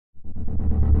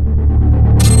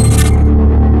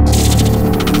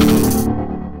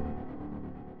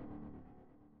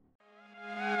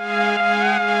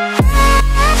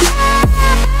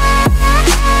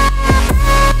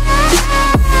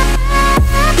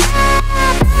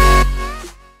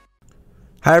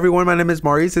Hi everyone, my name is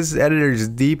Maurice. This is Editor's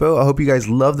Depot. I hope you guys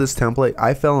love this template.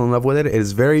 I fell in love with it. It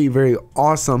is very, very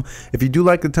awesome. If you do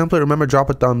like the template, remember,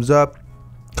 drop a thumbs up,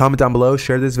 comment down below,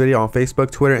 share this video on Facebook,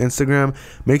 Twitter, Instagram.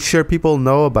 Make sure people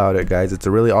know about it, guys. It's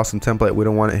a really awesome template. We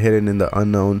don't want it hidden in the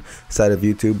unknown side of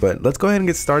YouTube. But let's go ahead and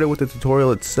get started with the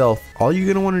tutorial itself. All you're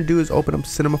going to want to do is open up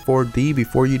Cinema 4D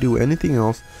before you do anything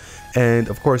else. And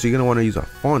of course, you're going to want to use a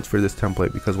font for this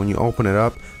template, because when you open it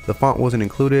up, the font wasn't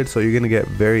included, so you're going to get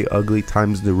very ugly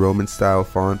Times New Roman style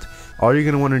font. All you're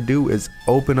going to want to do is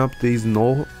open up these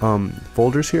null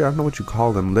folders here. I don't know what you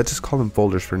call them. Let's just call them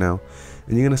folders for now.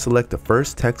 And you're going to select the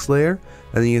first text layer,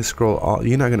 and then you can scroll all.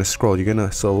 You're not going to scroll. You're going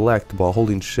to select while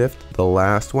holding shift the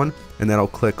last one, and that'll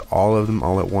click all of them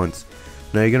all at once.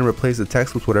 Now you're going to replace the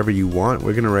text with whatever you want.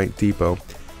 We're going to write depot.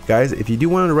 Guys, if you do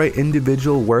want to write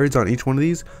individual words on each one of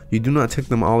these, you do not tick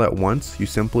them all at once. You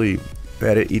simply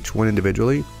edit each one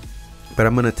individually. But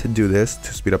I'm going to do this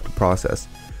to speed up the process.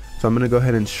 So I'm going to go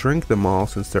ahead and shrink them all,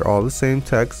 since they're all the same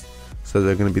text, so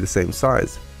they're going to be the same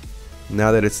size.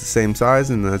 Now that it's the same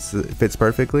size and it fits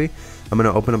perfectly, I'm going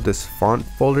to open up this font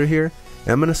folder here,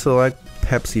 and I'm going to select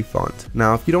Pepsi font.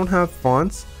 Now if you don't have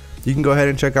fonts, you can go ahead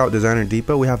and check out Designer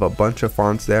Depot. We have a bunch of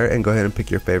fonts there, and go ahead and pick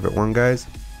your favorite one, guys.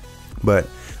 But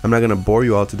I'm not going to bore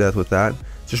you all to death with that.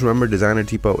 Just remember, Designer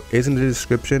Depot is in the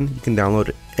description. You can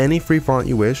download any free font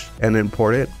you wish and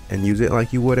import it and use it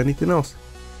like you would anything else.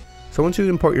 So once you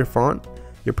import your font,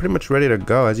 you're pretty much ready to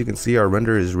go. As you can see, our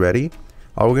render is ready.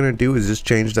 All we're going to do is just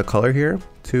change the color here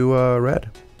to red.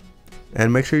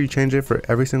 And make sure you change it for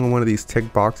every single one of these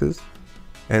tick boxes.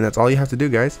 And that's all you have to do,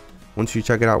 guys. Once you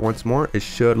check it out once more, it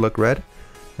should look red.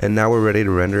 And now we're ready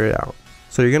to render it out.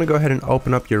 So you're going to go ahead and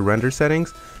open up your render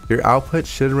settings. Your output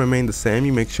should remain the same.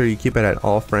 You make sure you keep it at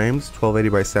all frames, 1280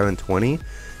 by 720.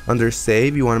 Under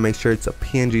save, you want to make sure it's a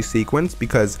PNG sequence,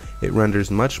 because it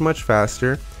renders much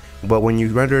faster. But when you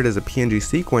render it as a PNG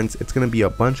sequence, it's going to be a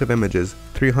bunch of images,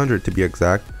 300 to be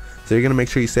exact. So you're going to make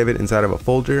sure you save it inside of a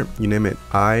folder. You name it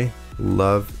I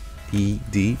Love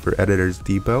ED for Editor's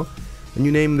Depot. And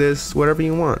you name this whatever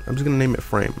you want. I'm just going to name it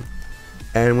frame.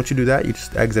 And once you do that, you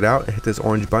just exit out and hit this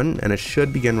orange button, and it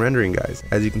should begin rendering, guys.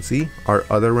 As you can see, our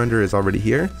other render is already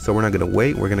here, so we're not going to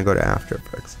wait. We're going to go to After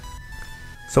Effects.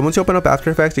 So once you open up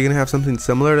After Effects, you're going to have something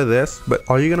similar to this, but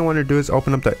all you're going to want to do is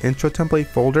open up the intro template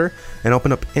folder and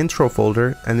open up intro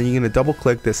folder, and then you're going to double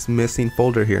click this missing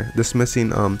folder here, this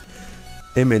missing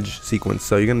image sequence.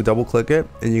 So you're going to double click it,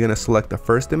 and you're going to select the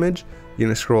first image. You're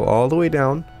going to scroll all the way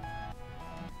down,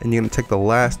 and you're going to take the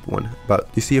last one. But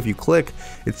you see, if you click,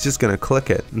 it's just going to click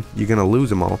it. You're going to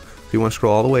lose them all. So you want to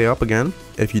scroll all the way up again.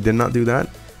 If you did not do that,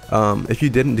 if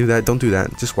you didn't do that, don't do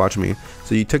that. Just watch me.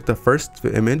 So you took the first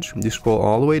image, you scroll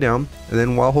all the way down, and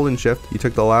then while holding shift, you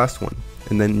took the last one.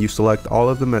 And then you select all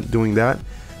of them at doing that.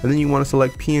 And then you want to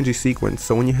select PNG sequence.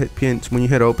 So when you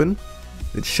hit open,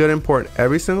 it should import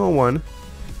every single one.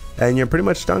 And you're pretty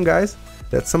much done, guys.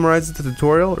 That summarizes the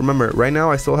tutorial. Remember, right now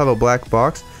I still have a black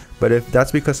box. But if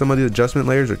that's because some of the adjustment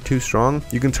layers are too strong,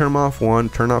 you can turn off 1,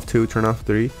 turn off 2, turn off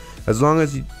 3. As long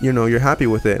as you're happy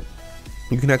with it,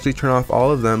 you can actually turn off all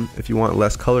of them if you want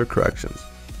less color corrections.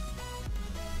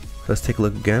 Let's take a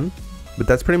look again. But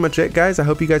that's pretty much it, guys. I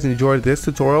hope you guys enjoyed this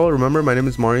tutorial. Remember, my name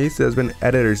is Maurice. This has been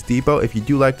Editor's Depot. If you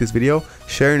do like this video,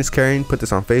 sharing is caring. Put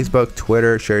this on Facebook,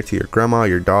 Twitter, share it to your grandma,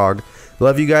 your dog.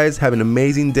 Love you guys. Have an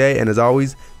amazing day, and as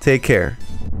always, take care.